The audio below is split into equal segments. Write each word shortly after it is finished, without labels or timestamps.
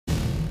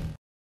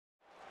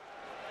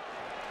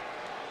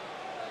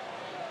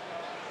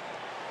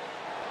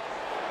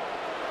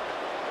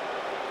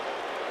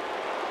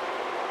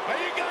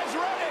is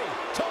ready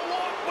to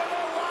walk with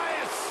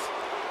Elias.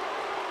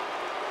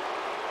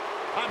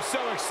 I'm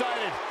so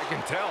excited. I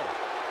can tell.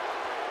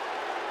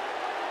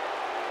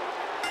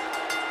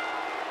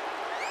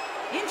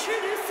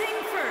 Introducing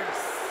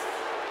first,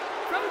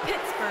 from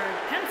Pittsburgh,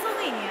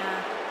 Pennsylvania,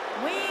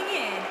 weighing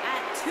in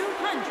at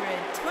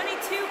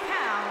 222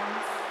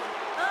 pounds,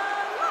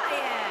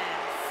 Elias.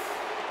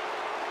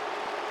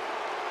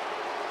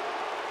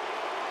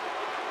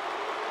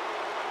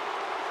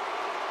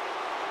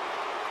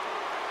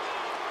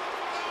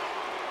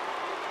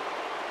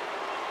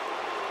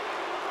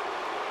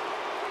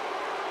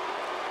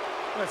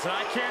 Listen,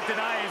 I can't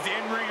deny his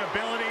in-ring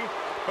ability,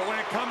 but when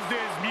it comes to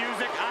his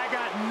music, I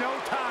got no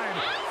time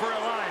for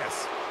Elias.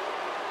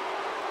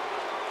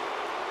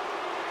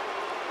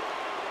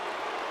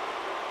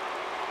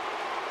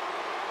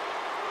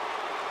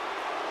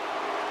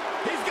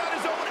 He's got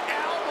his own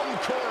album,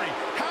 Corey.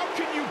 How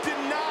can you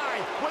deny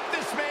what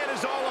this man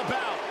is all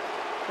about?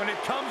 When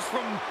it comes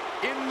from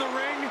in the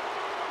ring,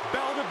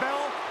 bell to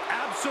bell,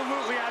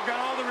 absolutely, I've got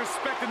all the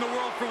respect in the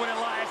world for what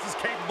Elias is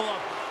capable of.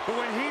 But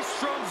when he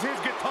strums his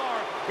guitar,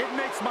 it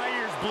makes my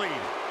ears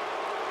bleed.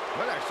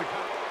 That actually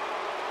kind of...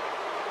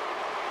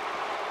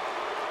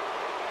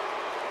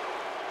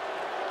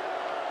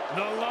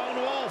 The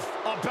Lone Wolf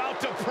about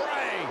to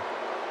pray.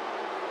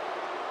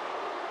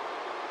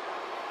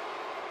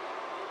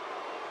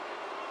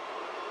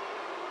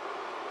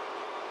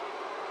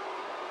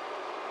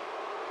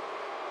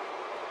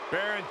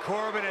 Baron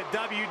Corbin, a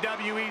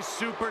WWE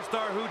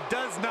superstar who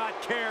does not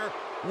care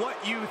what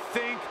you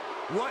think,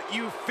 what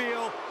you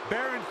feel.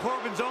 Baron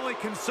Corbin's only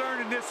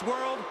concern in this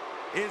world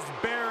is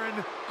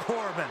Baron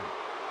Corbin.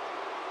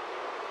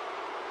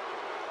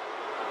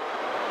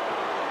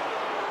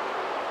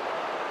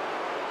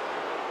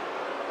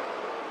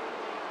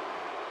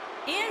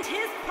 And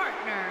his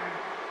partner,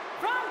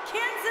 from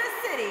Kansas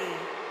City,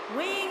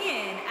 weighing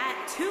in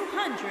at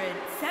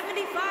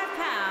 275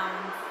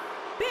 pounds,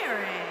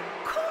 Baron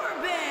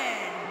Corbin.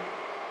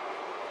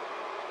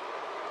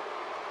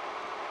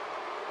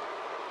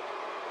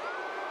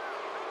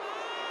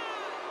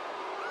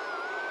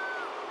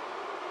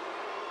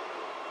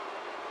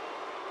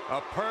 A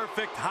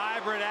perfect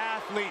hybrid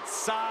athlete,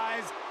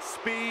 size,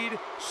 speed,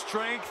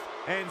 strength,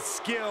 and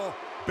skill.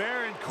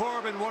 Baron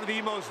Corbin, one of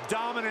the most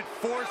dominant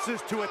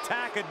forces to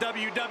attack a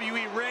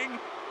WWE ring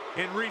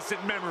in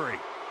recent memory.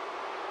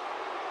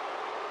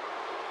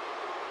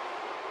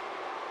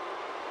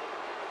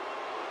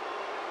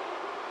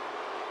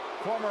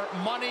 Former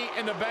Money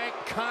in the Bank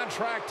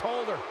contract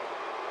holder.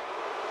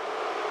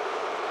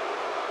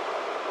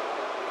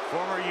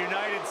 Former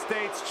United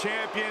States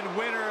champion,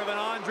 winner of an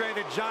Andre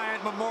the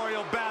Giant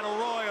Memorial Battle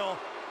Royal.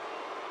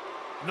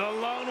 The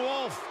Lone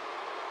Wolf.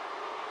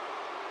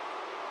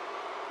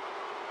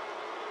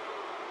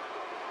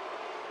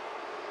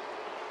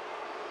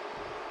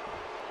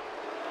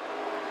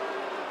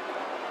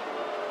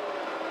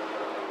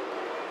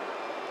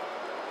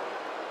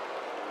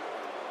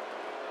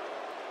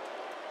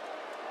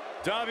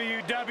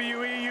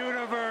 WWE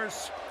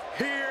Universe,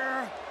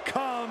 here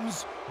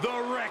comes the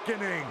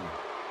reckoning.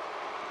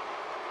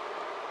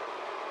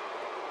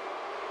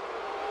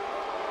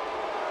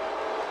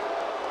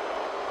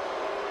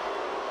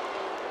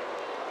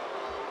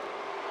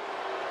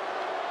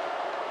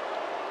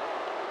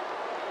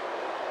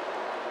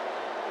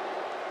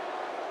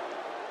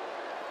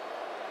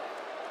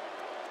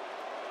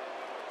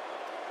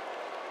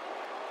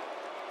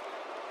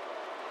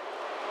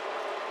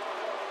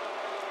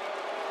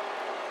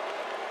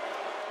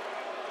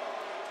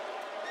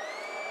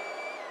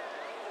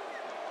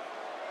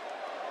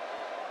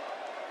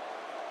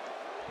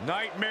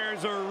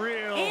 Nightmares are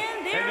real,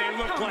 and they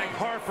look like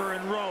Harper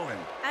and Rowan.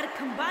 At a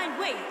combined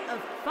weight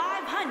of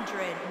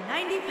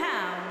 590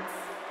 pounds,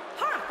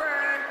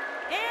 Harper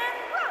and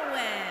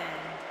Rowan,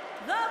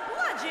 the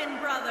Bludgeon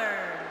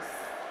Brothers.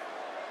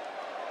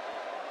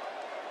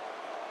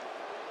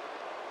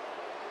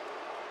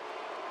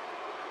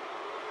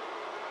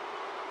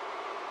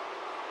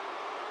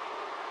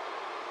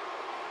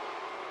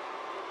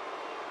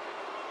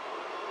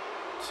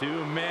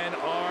 Two men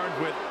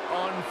armed with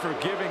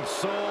unforgiving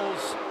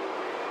souls,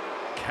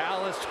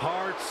 calloused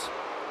hearts,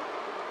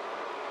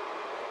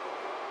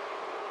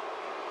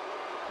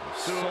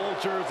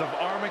 soldiers of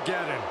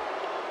Armageddon.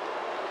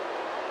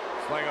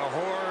 It's like a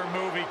horror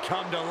movie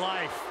come to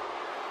life.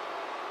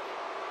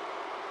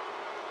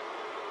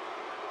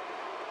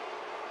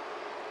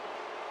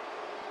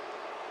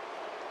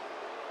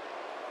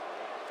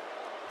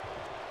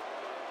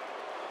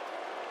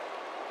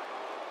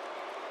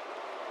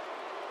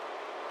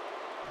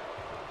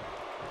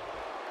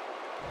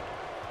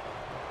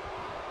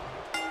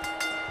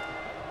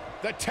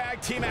 The tag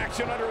team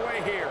action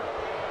underway here.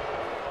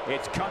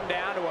 It's come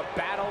down to a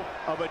battle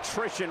of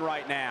attrition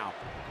right now.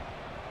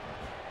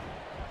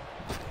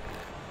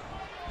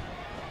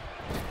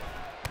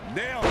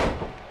 Nailed it.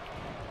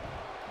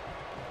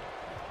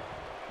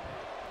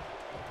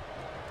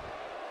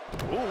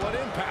 Ooh, what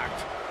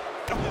impact.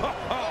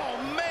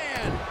 Oh,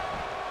 man.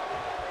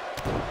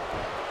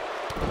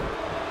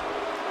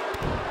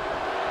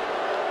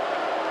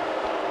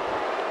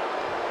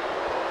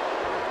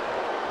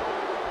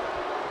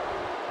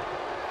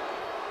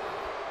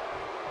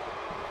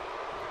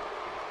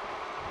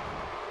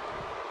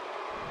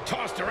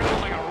 tossed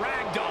around like a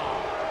rag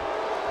doll.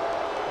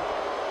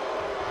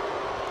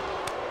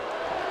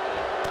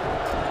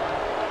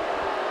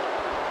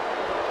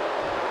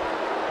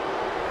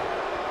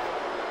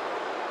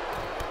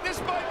 This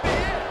might be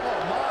it.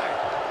 Oh, my.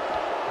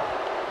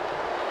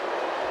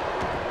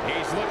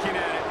 He's looking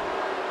at it.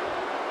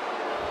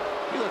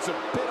 He looks a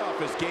bit off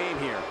his game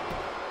here.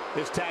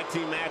 This tag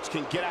team match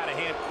can get out of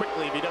hand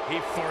quickly if he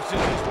forces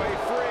his way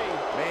free.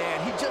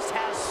 Man, he just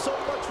has so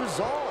much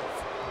resolve.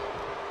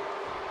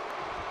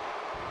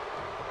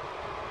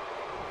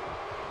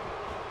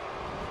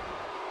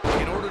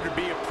 In order to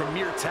be a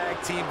premier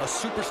tag team, a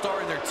superstar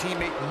and their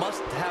teammate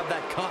must have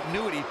that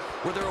continuity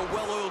where they're a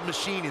well-oiled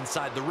machine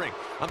inside the ring.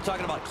 I'm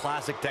talking about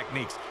classic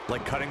techniques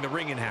like cutting the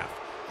ring in half,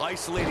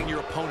 isolating your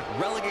opponent,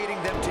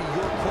 relegating them to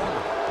your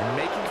corner, and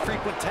making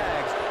frequent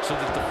tags so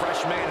that the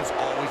fresh man is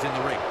always in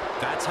the ring.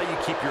 That's how you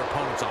keep your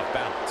opponents off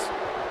balance.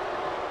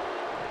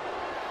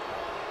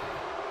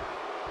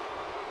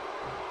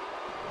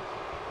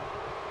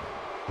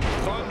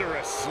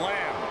 Thunderous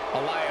slam.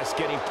 Elias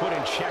getting put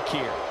in check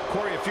here.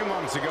 Corey, a few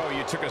moments ago,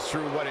 you took us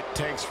through what it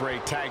takes for a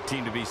tag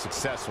team to be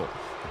successful.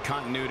 The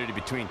continuity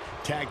between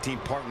tag team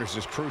partners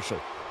is crucial.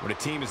 When a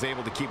team is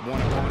able to keep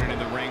one opponent in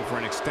the ring for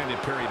an extended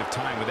period of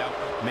time without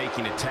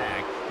making a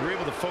tag, they're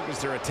able to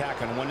focus their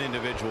attack on one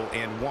individual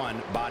and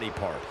one body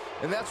part.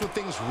 And that's when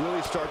things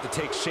really start to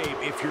take shape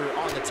if you're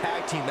on the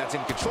tag team that's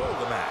in control of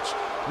the match.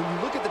 When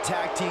you look at the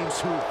tag teams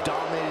who have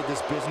dominated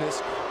this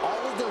business, all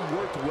of them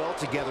worked well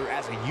together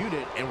as a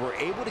unit and were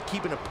able to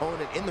keep an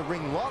opponent in the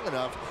ring long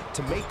enough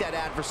to make that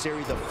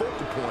adversary the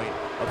focal point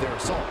of their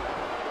assault.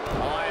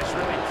 Elias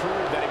really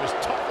proved that he was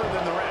tougher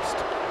than the rest.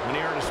 When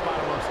he earned a spot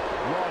amongst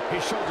Raw,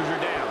 his shoulders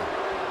are down.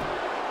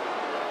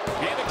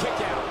 And a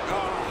kick out.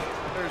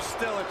 Oh, there's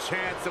still a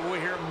chance that we'll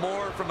hear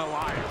more from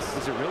Elias.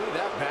 Is it really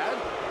that bad?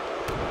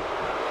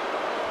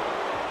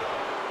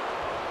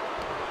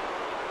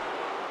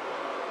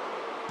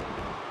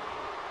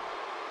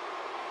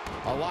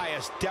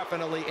 Elias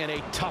definitely in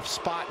a tough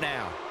spot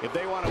now. If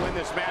they want to win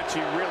this match,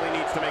 he really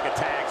needs to make a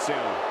tag soon.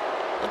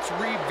 Let's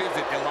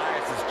revisit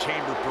Elias's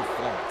chamber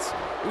performance.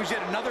 It was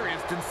yet another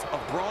instance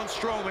of Braun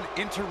Strowman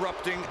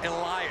interrupting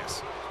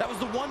Elias. That was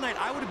the one night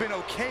I would have been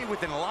okay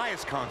with an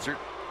Elias concert,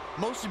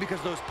 mostly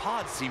because those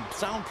pods seemed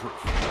soundproof.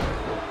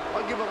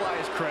 I'll give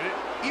Elias credit.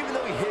 Even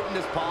though he hid in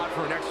his pod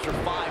for an extra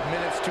 5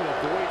 minutes to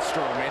avoid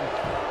Strowman,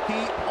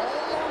 he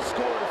almost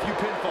scored a few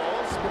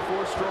pinfalls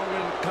before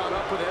Strowman caught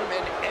up with him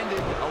and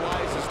ended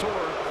Elias's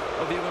tour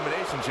of the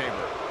Elimination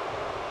Chamber.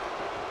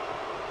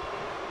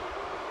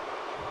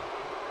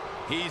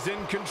 He's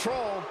in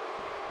control.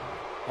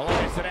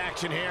 Elias in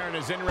action here, and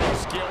his in-ring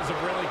skills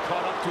have really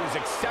caught up to his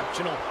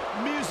exceptional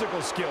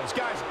musical skills.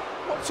 Guys,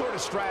 what sort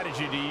of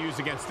strategy do you use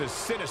against this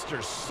sinister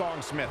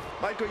songsmith?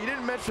 Michael, you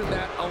didn't mention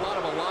that a lot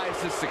of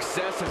Elias's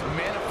success has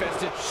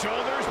manifested.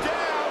 Shoulders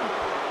down.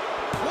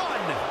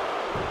 One.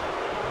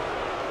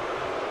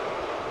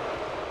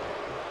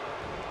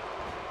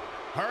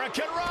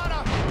 Hurricane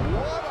Rana.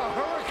 What a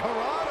Hurricane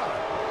Rana.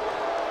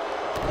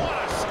 What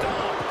a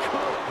stomp.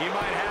 He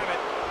might have it.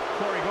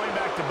 Corey, going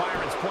back to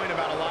Byron's point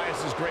about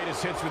Elias's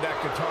greatest hits with that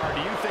guitar,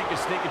 do you think his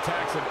sneak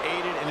attacks have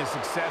aided in his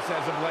success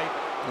as of late?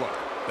 Look,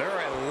 there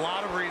are a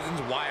lot of reasons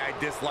why I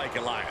dislike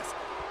Elias.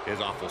 His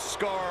awful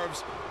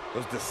scarves,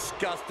 those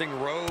disgusting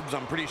robes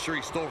I'm pretty sure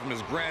he stole from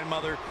his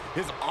grandmother,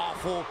 his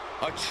awful,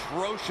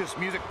 atrocious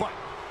music, but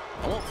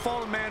I won't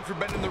fault a man for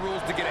bending the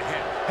rules to get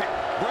ahead. Hey,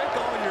 break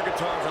all your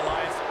guitars,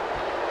 Elias,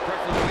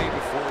 preferably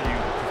before you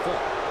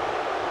perform.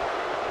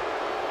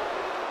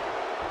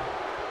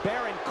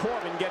 Baron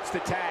Corbin gets the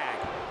tag.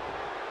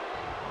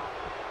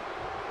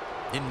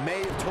 In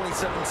May of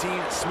 2017,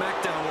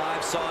 SmackDown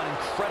Live saw an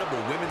incredible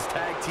women's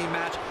tag team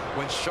match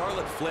when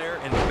Charlotte Flair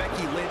and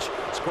Becky Lynch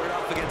squared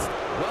off against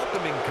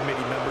welcoming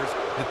committee members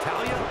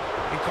Natalya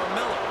and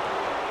Carmella.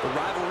 The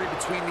rivalry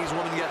between these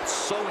women got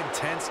so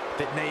intense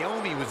that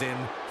Naomi was in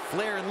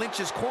Flair and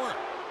Lynch's corner,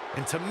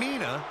 and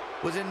Tamina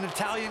was in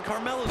Natalya and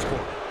Carmella's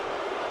corner.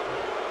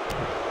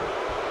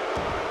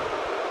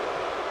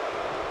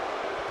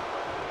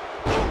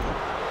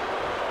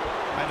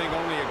 I think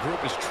only a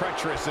group as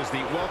treacherous as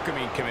the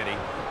welcoming committee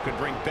could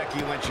bring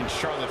Becky Lynch and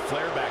Charlotte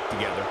Flair back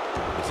together.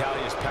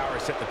 Natalya's power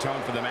set the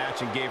tone for the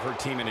match and gave her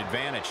team an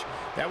advantage.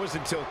 That was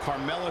until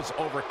Carmella's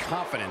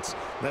overconfidence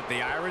let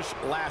the Irish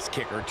last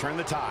kicker turn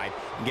the tide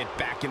and get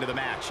back into the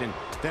match. And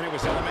then it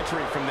was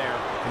elementary from there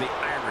for the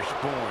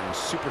Irish-born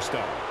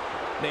superstar.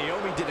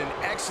 Naomi did an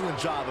excellent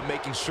job of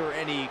making sure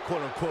any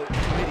quote-unquote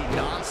committee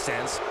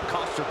nonsense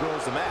cost her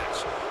girls the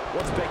match.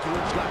 Once Becky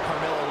Lynch got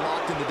Carmella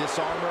locked in the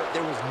disarmor,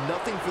 there was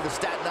nothing for the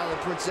Staten Island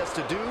Princess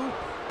to do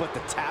but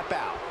to tap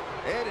out.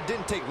 And it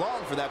didn't take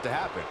long for that to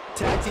happen.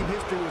 Tag team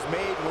history was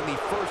made when the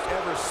first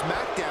ever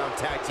SmackDown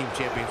Tag Team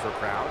Champions were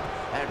crowned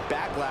at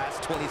Backlash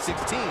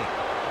 2016.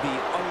 The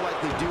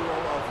unlikely duo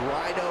of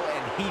Rhino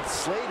and Heath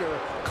Slater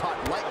caught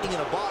lightning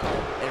in a bottle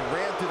and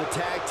ran through the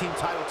tag team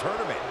title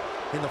tournament.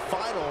 In the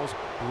finals,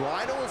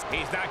 Rhino is...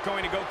 He's not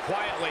going to go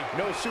quietly.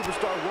 No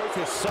superstar worth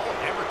his salt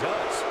ever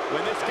does.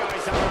 When this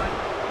guy's on,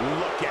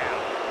 look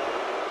out.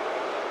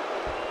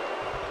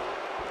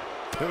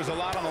 There was a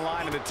lot on the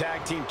line in the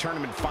tag team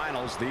tournament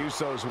finals. The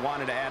Usos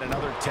wanted to add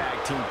another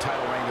tag team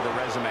title reign to the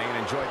resume and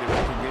enjoyed the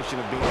recognition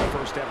of being the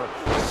first ever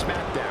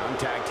Smackdown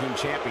tag team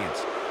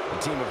champions. The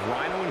team of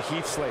Rhino and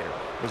Heath Slater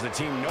was the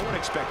team no one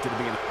expected to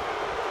be in.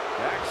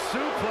 Back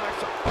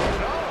suplex. Oh,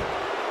 no.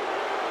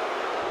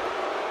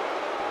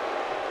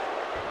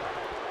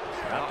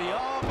 Got the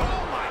arm.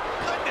 Oh, my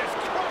goodness.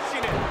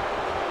 Crushing it.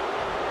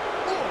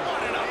 Ooh,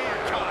 what an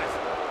uppercut.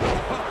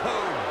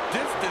 Oh,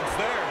 distance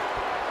there.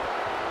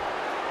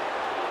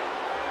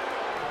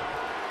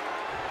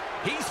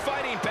 He's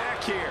fighting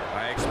back here.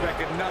 I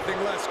expected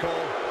nothing less, Cole.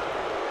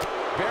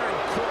 Baron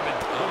Corbin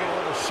looking a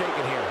little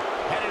shaken here.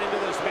 Headed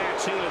into this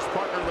match, he and his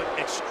partner look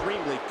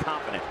extremely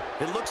confident.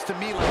 It looks to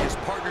me like his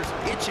partner's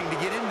itching to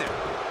get in there.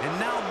 And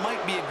now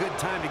might be a good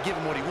time to give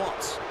him what he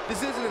wants.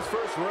 This isn't his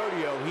first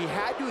rodeo. He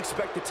had to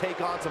expect to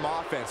take on some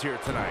offense here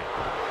tonight.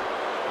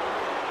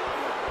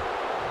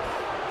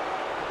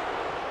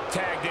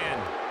 Tagged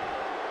in.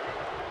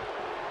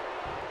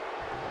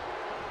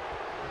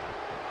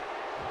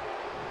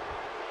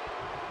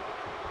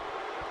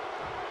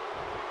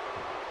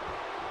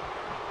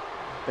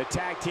 The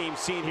tag team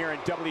scene here in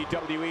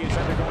WWE is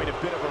undergoing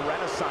a bit of a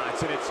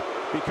renaissance, and it's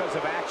because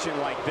of action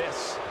like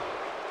this.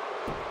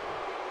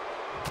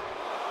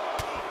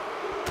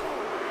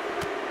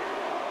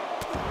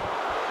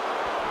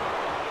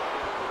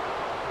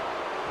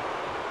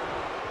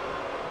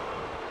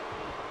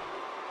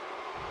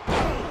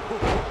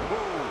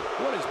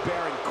 What does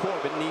Baron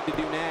Corbin need to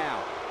do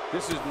now?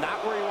 This is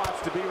not where he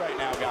wants to be right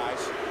now,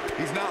 guys.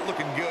 He's not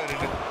looking good, and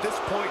at this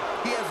point,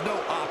 he has no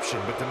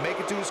option but to make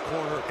it to his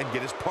corner and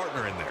get his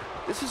partner in there.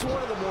 This is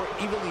one of the more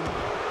evenly...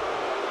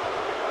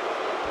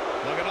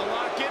 Looking to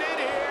lock it in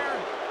here.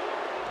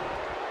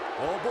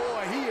 Oh,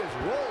 boy, he is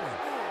rolling.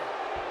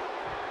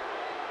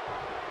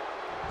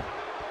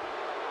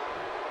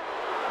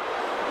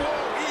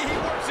 Whoa, he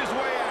works his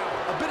way out.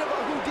 A bit of a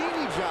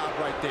Houdini job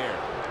right there.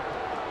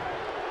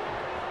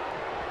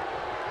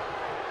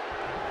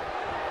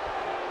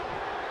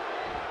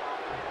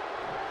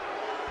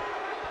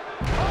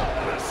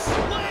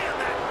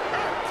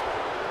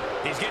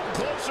 He's getting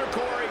closer,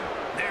 Corey.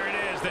 There it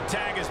is. The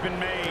tag has been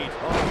made.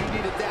 Oh, he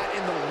needed that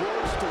in the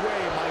worst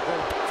way,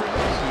 Michael. For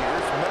many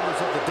years, members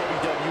of the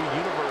WWE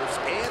Universe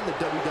and the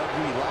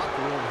WWE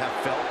locker room have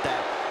felt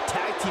that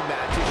tag team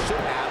matches should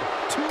have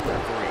two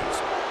referees.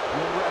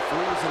 One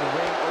referee is in the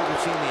ring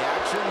overseeing the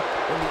action,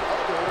 and the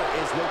other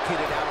is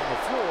located out on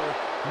the floor,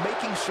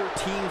 making sure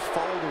teams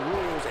follow the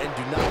rules and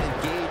do not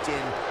engage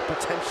in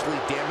potentially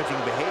damaging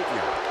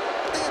behavior.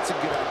 I think it's a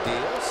good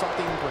idea,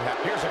 something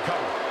perhaps... Here's a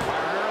cover.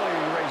 Byron, earlier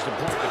you raised a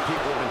point that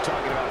people have been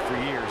talking about for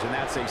years, and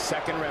that's a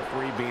second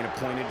referee being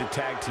appointed to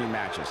tag team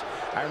matches.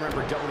 I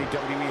remember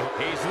WWE...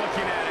 He's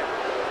looking at it.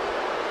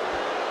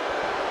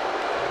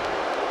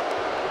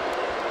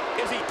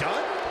 Is he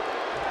done?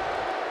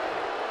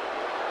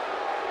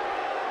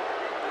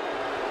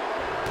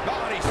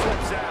 Oh, and he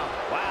slips out.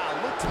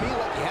 Wow, looked to me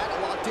like he had it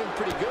locked in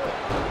pretty good.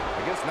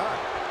 I guess not.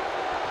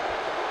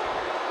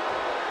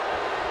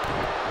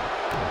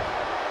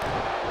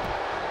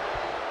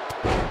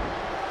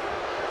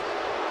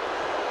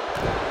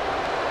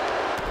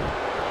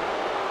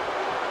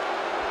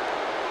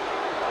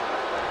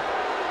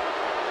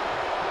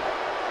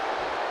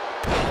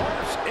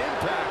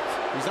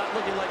 He's not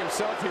looking like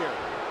himself here.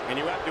 And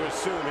you have to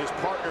assume his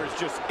partner is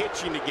just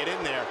itching to get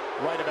in there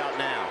right about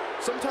now.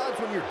 Sometimes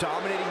when you're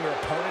dominating your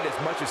opponent as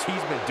much as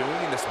he's been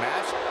doing in this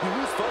match, you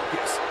lose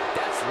focus.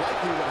 That's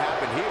likely what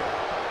happened here.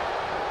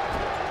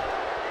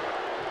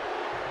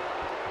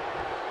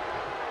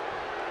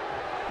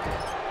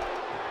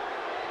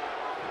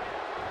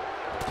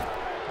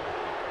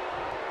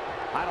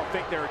 I don't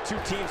think there are two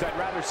teams I'd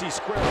rather see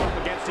square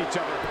up against each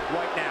other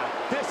right now.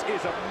 This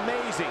is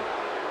amazing.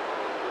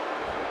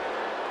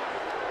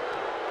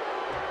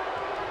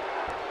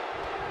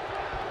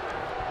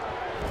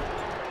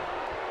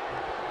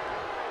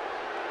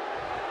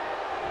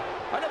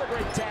 Another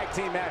great tag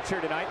team match here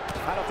tonight.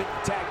 I don't think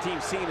the tag team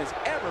scene has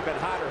ever been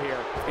hotter here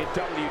in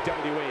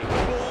WWE.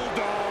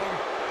 Bulldog.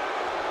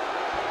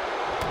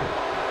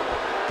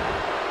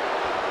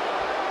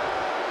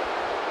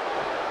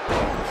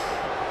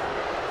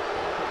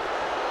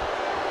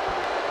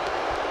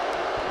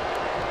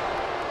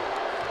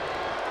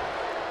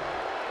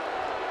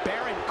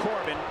 Baron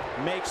Corbin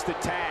makes the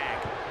tag.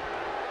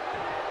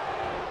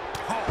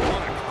 Oh,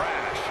 what a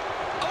crash.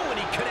 Oh, and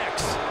he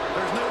connects.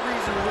 There's no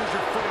reason to lose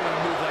your footing on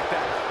a move like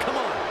that. Come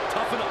on,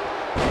 toughen up.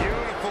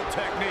 Beautiful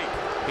technique.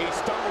 He's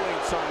stumbling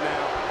some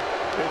now.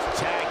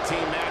 This tag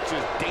team match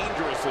is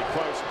dangerously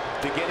close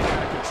to getting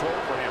out of control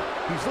for him.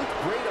 He's looked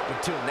great up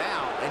until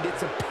now, and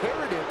it's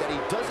imperative that he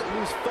doesn't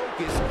lose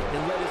focus and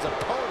let his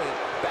opponent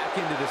back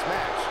into this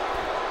match.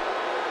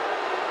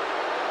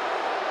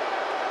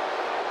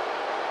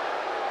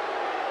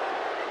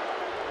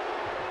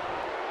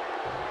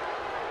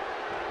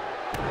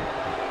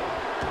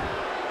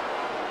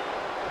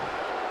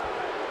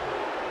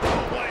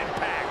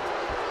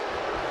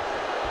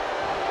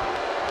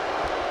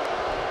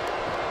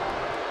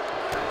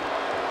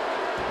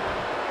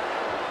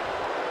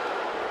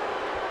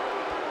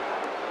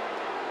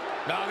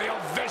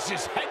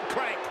 vicious head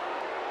crank.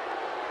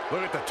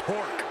 Look at the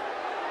torque.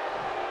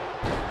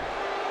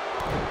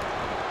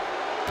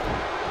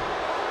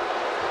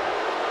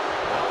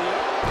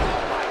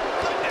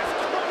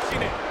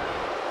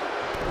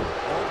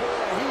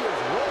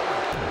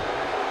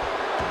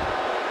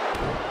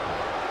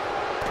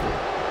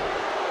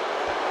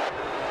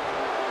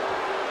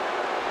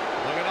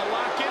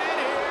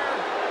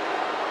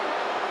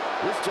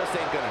 Just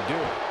ain't gonna do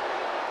it.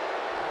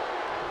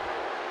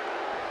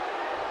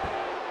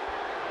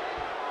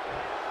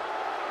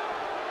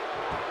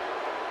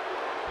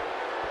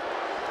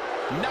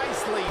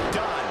 Nicely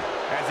done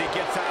as he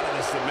gets out of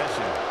the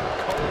submission.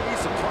 Be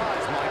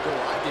surprised, Michael.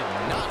 I did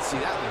not see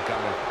that one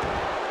coming.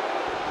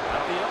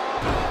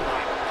 Oh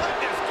my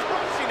goodness,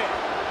 crushing it.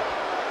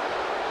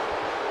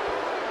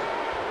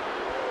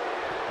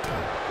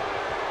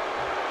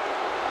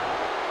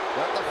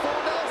 Got the full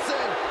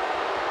Nelson.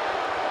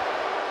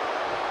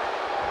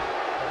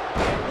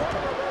 What a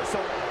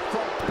reversal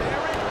from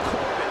Baron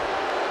Corbin.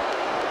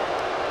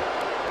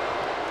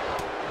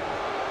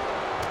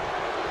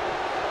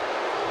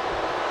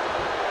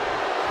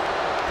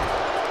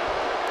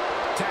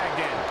 Tagged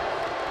in.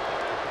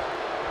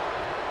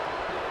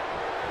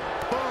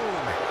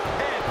 Boom.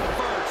 Head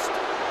first.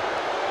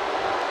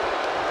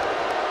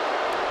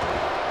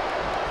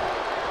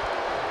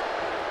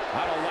 I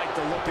don't like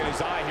the look in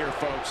his eye here,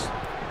 folks.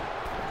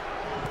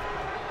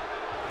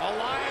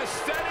 Elias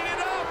setting it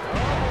up.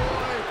 Oh,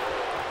 boy.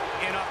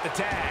 In off the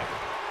tag.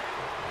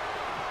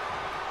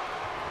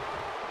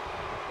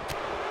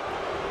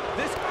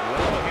 This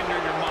will hinder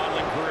your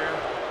modeling career.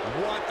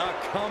 What a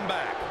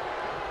comeback.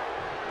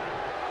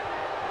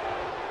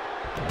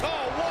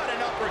 Oh, what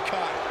an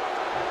uppercut.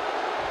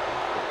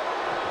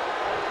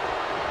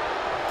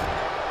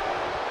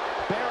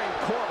 Baron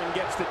Corbin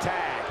gets the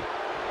tag.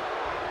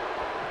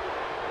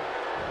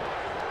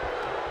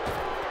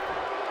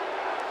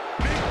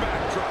 Big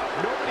backdrop.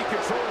 Nobody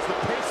controls the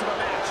pace of a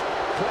match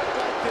quite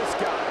like this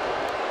guy.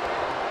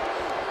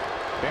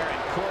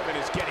 Baron Corbin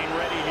is getting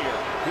ready here.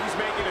 He's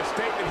making a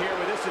statement here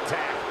with this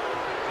attack.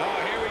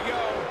 Oh, here we go.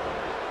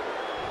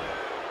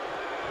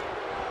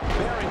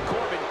 Baron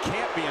Corbin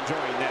can't be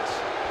enjoying this.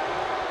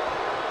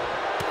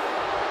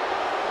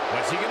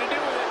 What's he going to do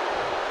with it?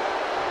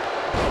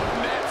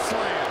 Net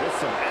slam with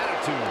some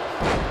attitude.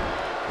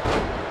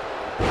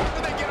 How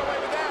did they get away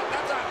with that?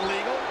 That's not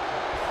legal.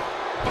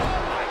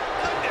 Oh, my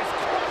goodness,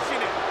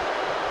 crushing it.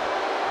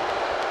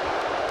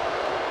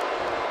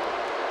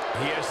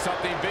 He has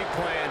something big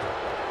planned.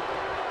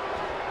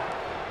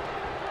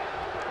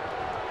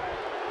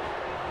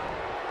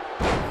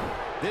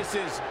 This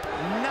is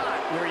not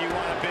where you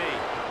want to be.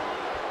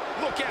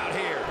 Look out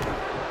here.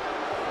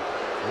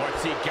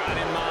 What's he got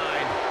in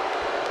mind?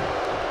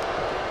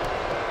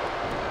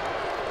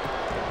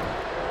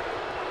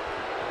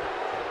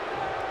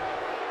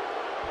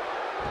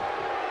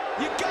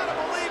 You gotta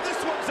believe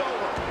this one's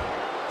over.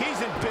 He's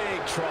in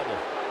big trouble.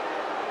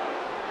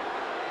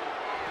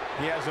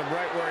 He has him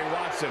right where he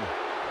wants him.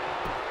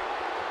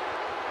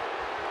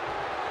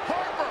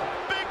 Harper,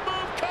 big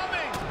move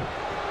coming.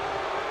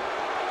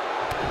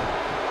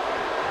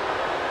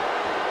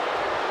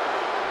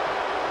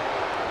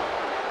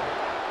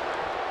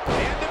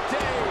 End of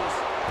days.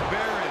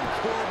 Baron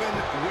Corbin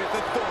with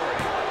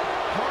authority.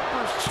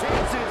 Harper's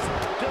chances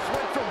just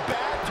went from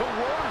bad to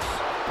worse.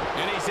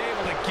 And he's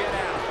able to get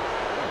out.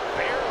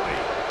 Barely.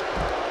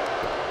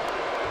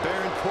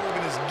 Baron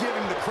Corbin is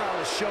giving the crowd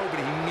a show, but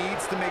he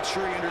needs to make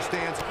sure he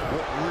understands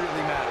what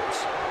really matters.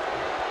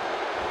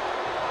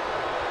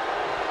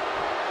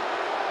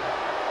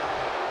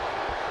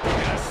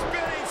 And a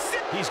spinning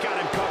sit. He's got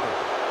him covered.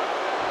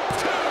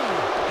 Two.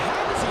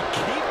 How does he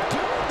keep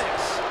doing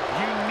this?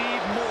 You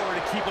need more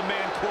to keep a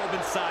man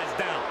Corbin's size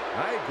down.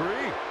 I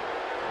agree.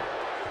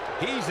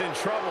 He's in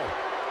trouble.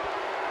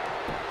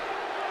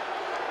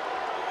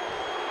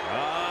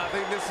 I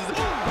think this is...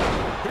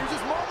 Here's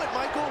his moment,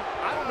 Michael.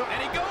 I don't know.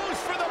 And he goes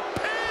for the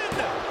pin.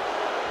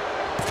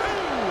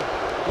 Two.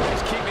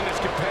 He's keeping this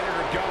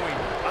competitor going.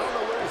 I don't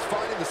know where he's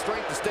finding the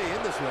strength to stay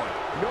in this one.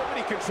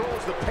 Nobody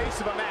controls the pace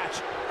of a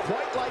match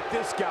quite like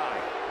this guy.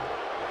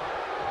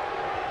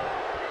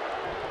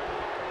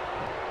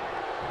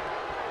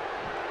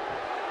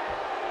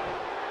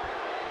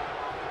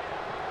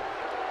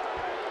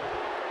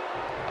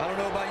 I don't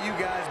know about you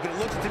guys, but it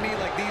looks to me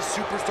like these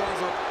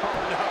superstars are... Oh,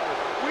 no.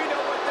 We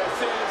know what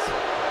this is.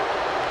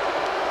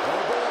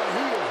 Oh, boy,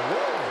 he is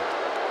rolling.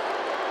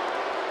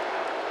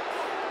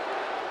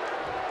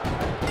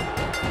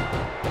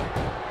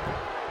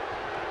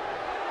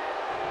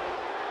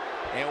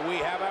 And we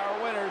have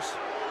our winners.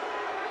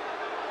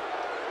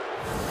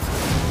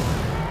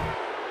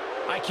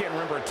 I can't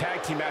remember a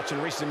tag team match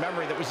in recent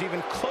memory that was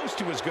even close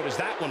to as good as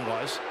that one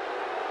was.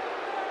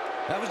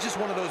 That was just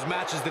one of those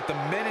matches that the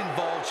men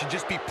involved should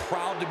just be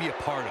proud to be a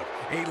part of.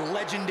 A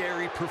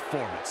legendary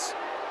performance.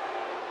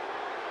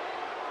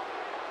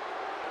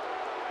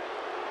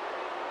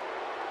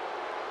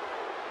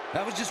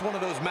 That was just one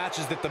of those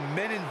matches that the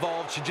men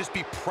involved should just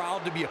be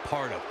proud to be a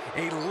part of.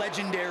 A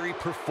legendary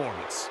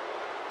performance.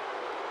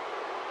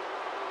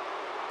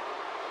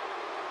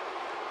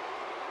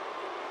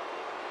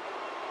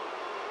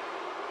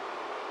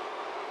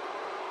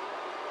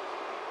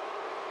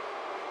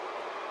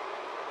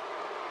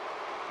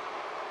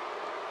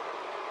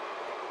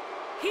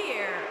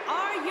 Here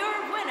are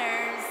your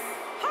winners,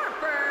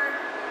 Harper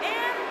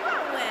and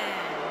Rowan,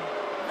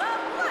 the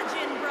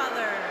Bludgeon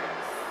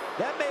Brothers.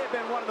 That may have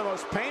been one of the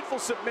most painful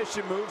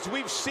submission moves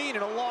we've seen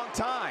in a long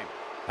time.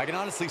 I can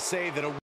honestly say that a